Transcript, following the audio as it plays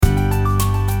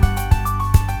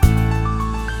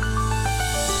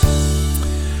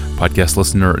Podcast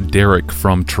listener Derek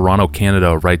from Toronto,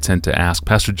 Canada writes in to ask,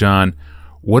 Pastor John,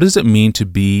 what does it mean to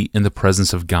be in the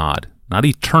presence of God? Not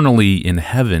eternally in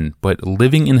heaven, but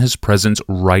living in His presence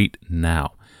right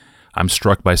now. I'm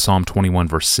struck by Psalm 21,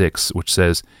 verse 6, which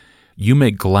says, you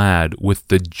make glad with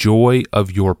the joy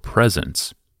of your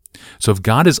presence. So if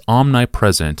God is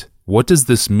omnipresent, what does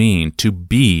this mean to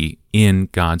be in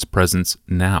God's presence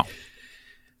now?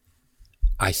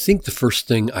 I think the first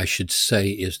thing I should say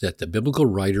is that the biblical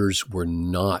writers were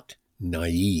not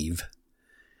naive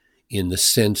in the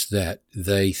sense that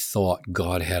they thought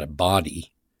God had a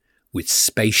body with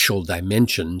spatial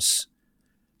dimensions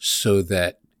so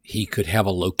that He could have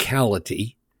a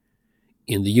locality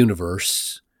in the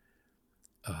universe.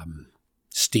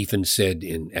 Stephen said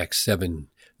in Acts 7,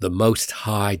 the Most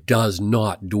High does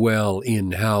not dwell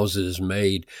in houses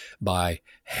made by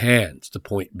hands. The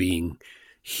point being,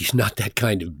 He's not that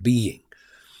kind of being.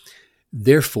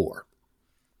 Therefore,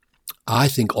 I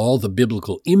think all the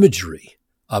biblical imagery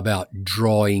about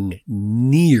drawing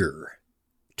near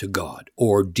to God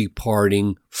or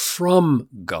departing from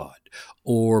God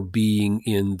or being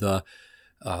in the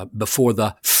before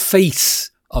the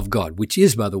face of God, which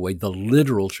is, by the way, the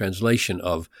literal translation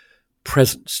of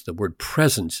presence. The word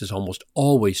presence is almost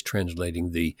always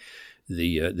translating the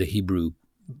Hebrew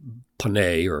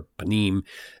paneh or panim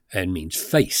and means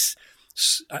face.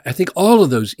 I think all of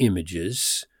those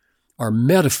images are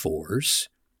metaphors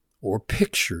or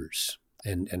pictures,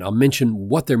 and I'll mention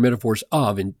what they're metaphors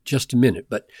of in just a minute,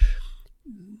 but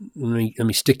let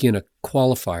me stick in a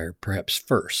qualifier perhaps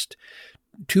first.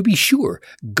 To be sure,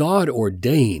 God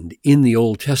ordained in the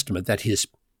Old Testament that His,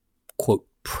 quote,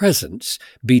 presence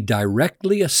be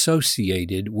directly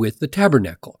associated with the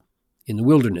tabernacle in the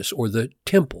wilderness or the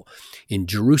temple in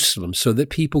Jerusalem so that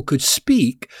people could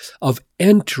speak of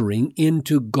entering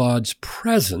into God's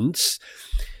presence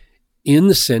in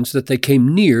the sense that they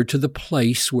came near to the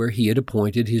place where He had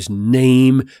appointed His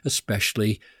name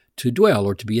especially to dwell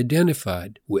or to be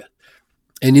identified with.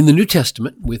 And in the New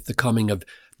Testament, with the coming of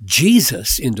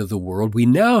Jesus into the world, we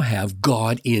now have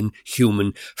God in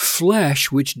human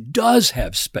flesh, which does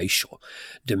have spatial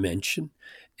dimension.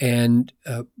 And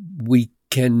we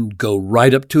can go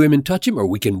right up to Him and touch Him, or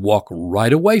we can walk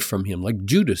right away from Him like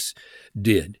Judas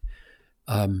did.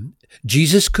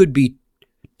 Jesus could be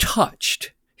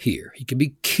touched here. He could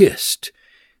be kissed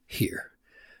here.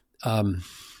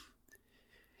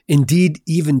 Indeed,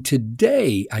 even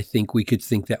today, I think we could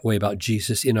think that way about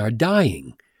Jesus in our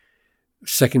dying.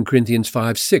 2 Corinthians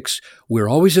 5:6, we're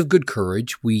always of good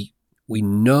courage. We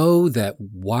know that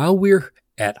while we're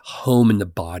at home in the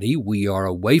body, we are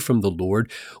away from the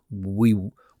Lord. We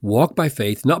walk by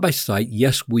faith, not by sight.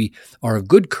 Yes, we are of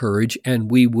good courage,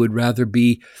 and we would rather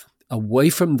be away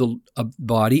from the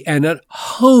body and at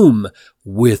home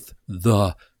with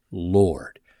the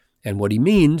Lord. And what he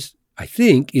means, I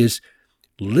think, is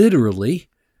literally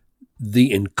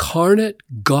the incarnate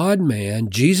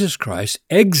God-man, Jesus Christ,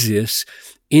 exists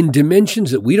in dimensions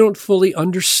that we don't fully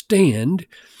understand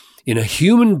in a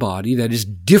human body that is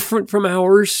different from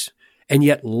ours and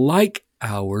yet like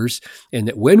ours, and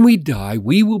that when we die,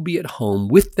 we will be at home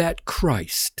with that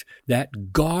Christ,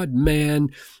 that God-man,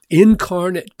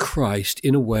 incarnate Christ,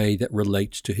 in a way that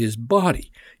relates to His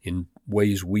body in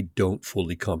ways we don't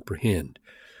fully comprehend.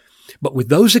 But with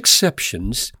those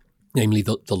exceptions, namely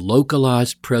the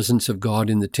localized presence of God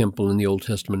in the temple in the Old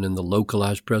Testament and the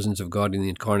localized presence of God in the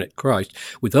incarnate Christ,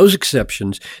 with those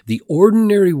exceptions, the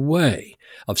ordinary way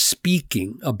of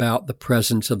speaking about the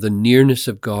presence of the nearness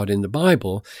of God in the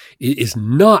Bible is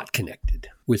not connected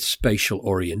with spatial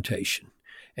orientation.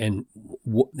 And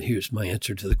here's my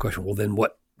answer to the question, well, then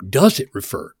what does it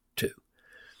refer to?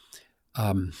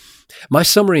 My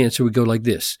summary answer would go like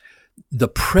this. The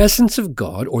presence of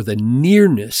God or the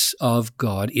nearness of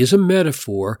God is a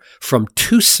metaphor from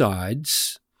two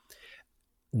sides.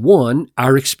 One,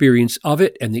 our experience of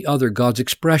it, and the other, God's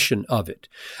expression of it.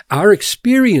 Our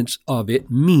experience of it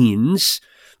means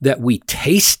that we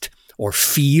taste or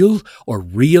feel or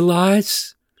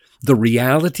realize the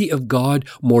reality of God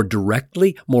more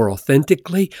directly, more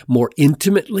authentically, more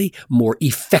intimately, more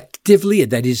effectively,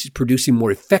 that is, producing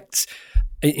more effects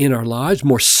in our lives,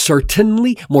 more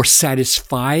certainly, more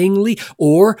satisfyingly,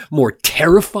 or more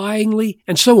terrifyingly,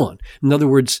 and so on. In other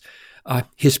words,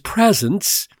 His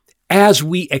presence, as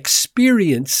we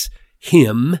experience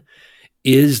Him,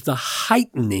 is the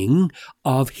heightening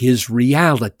of His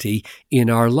reality in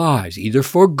our lives, either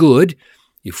for good,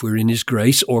 if we're in His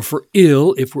grace, or for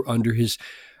ill, if we're under His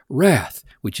wrath,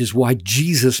 which is why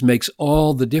Jesus makes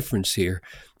all the difference here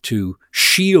to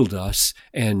shield us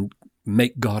and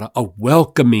make God a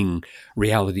welcoming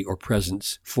reality or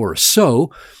presence for us.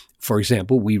 So, For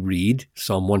example, we read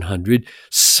Psalm 100,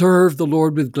 serve the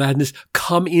Lord with gladness,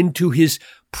 come into his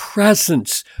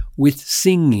presence with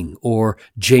singing, or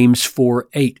James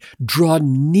 4:8, draw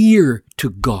near to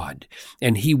God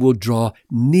and he will draw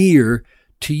near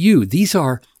to you. These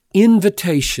are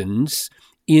invitations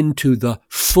into the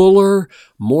fuller,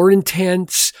 more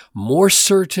intense, more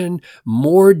certain,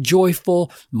 more joyful,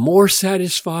 more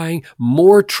satisfying,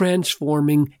 more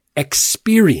transforming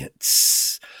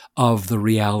experience of the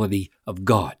reality of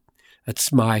God.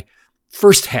 That's my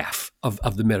first half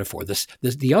of the metaphor.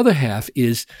 The other half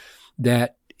is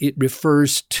that it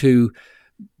refers to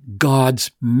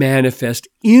God's manifest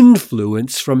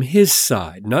influence from his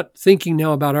side. Not thinking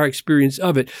now about our experience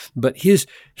of it, but his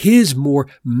more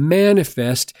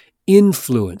manifest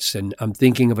influence. And I'm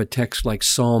thinking of a text like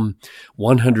Psalm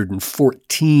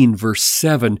 114, verse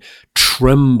 7,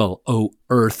 tremble, O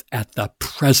earth, at the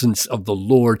presence of the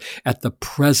Lord, at the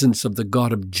presence of the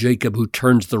God of Jacob, who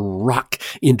turns the rock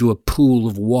into a pool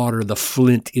of water, the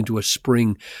flint into a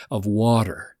spring of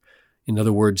water. In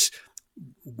other words,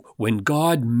 when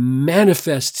God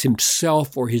manifests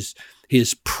himself or his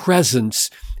presence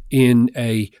in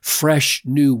a fresh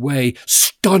new way,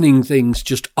 stunning things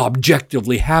just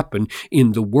objectively happen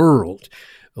in the world,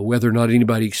 whether or not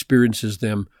anybody experiences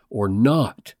them or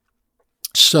not.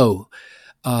 So,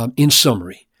 in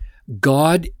summary,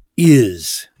 God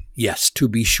is, yes, to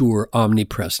be sure,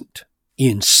 omnipresent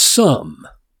in some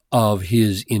of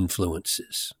his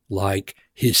influences, like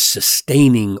his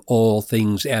sustaining all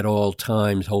things at all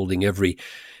times, holding every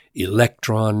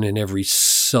electron and every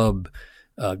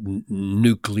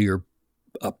nuclear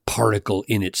particle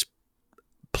in its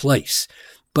place.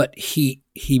 But he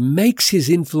makes his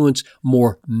influence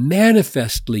more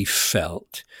manifestly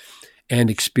felt and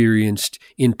experienced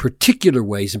in particular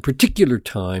ways, in particular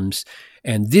times.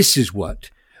 And this is what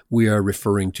we are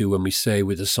referring to when we say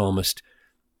with the psalmist,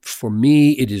 for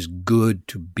me, it is good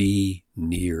to be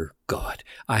near God.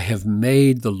 I have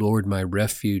made the Lord my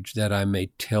refuge that I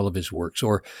may tell of his works.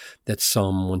 Or that's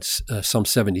Psalm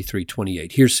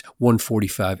 73:28. Here's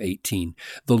 145:18.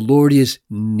 The Lord is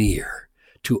near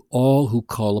to all who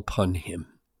call upon him,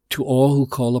 to all who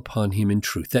call upon him in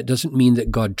truth. That doesn't mean that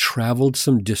God traveled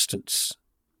some distance.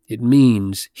 It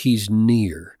means he's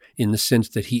near in the sense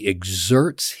that he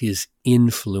exerts his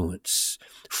influence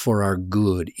for our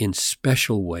good in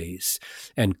special ways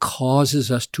and causes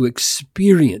us to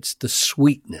experience the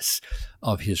sweetness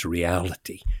of his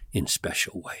reality in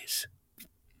special ways.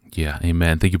 Yeah,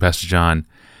 amen. Thank you, Pastor John.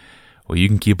 Well, you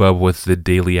can keep up with the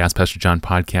daily Ask Pastor John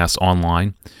podcast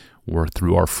online or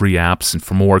through our free apps. And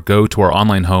for more, go to our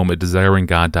online home at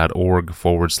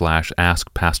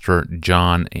desiringgod.org/Ask Pastor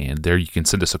John. And there you can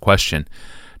send us a question,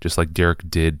 just like Derek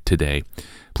did today.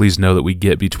 Please know that we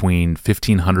get between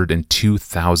 1,500 and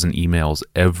 2,000 emails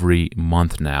every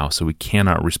month now, so we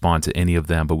cannot respond to any of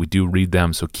them, but we do read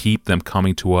them, so keep them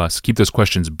coming to us. Keep those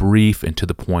questions brief and to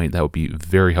the point. That would be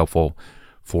very helpful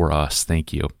for us.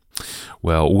 Thank you.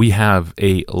 Well, we have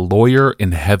a lawyer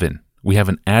in heaven. We have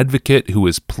an advocate who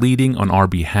is pleading on our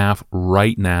behalf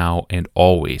right now and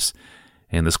always.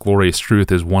 And this glorious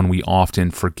truth is one we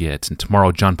often forget. And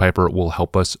tomorrow, John Piper will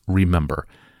help us remember.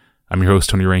 I'm your host,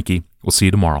 Tony Reinke. We'll see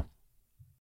you tomorrow.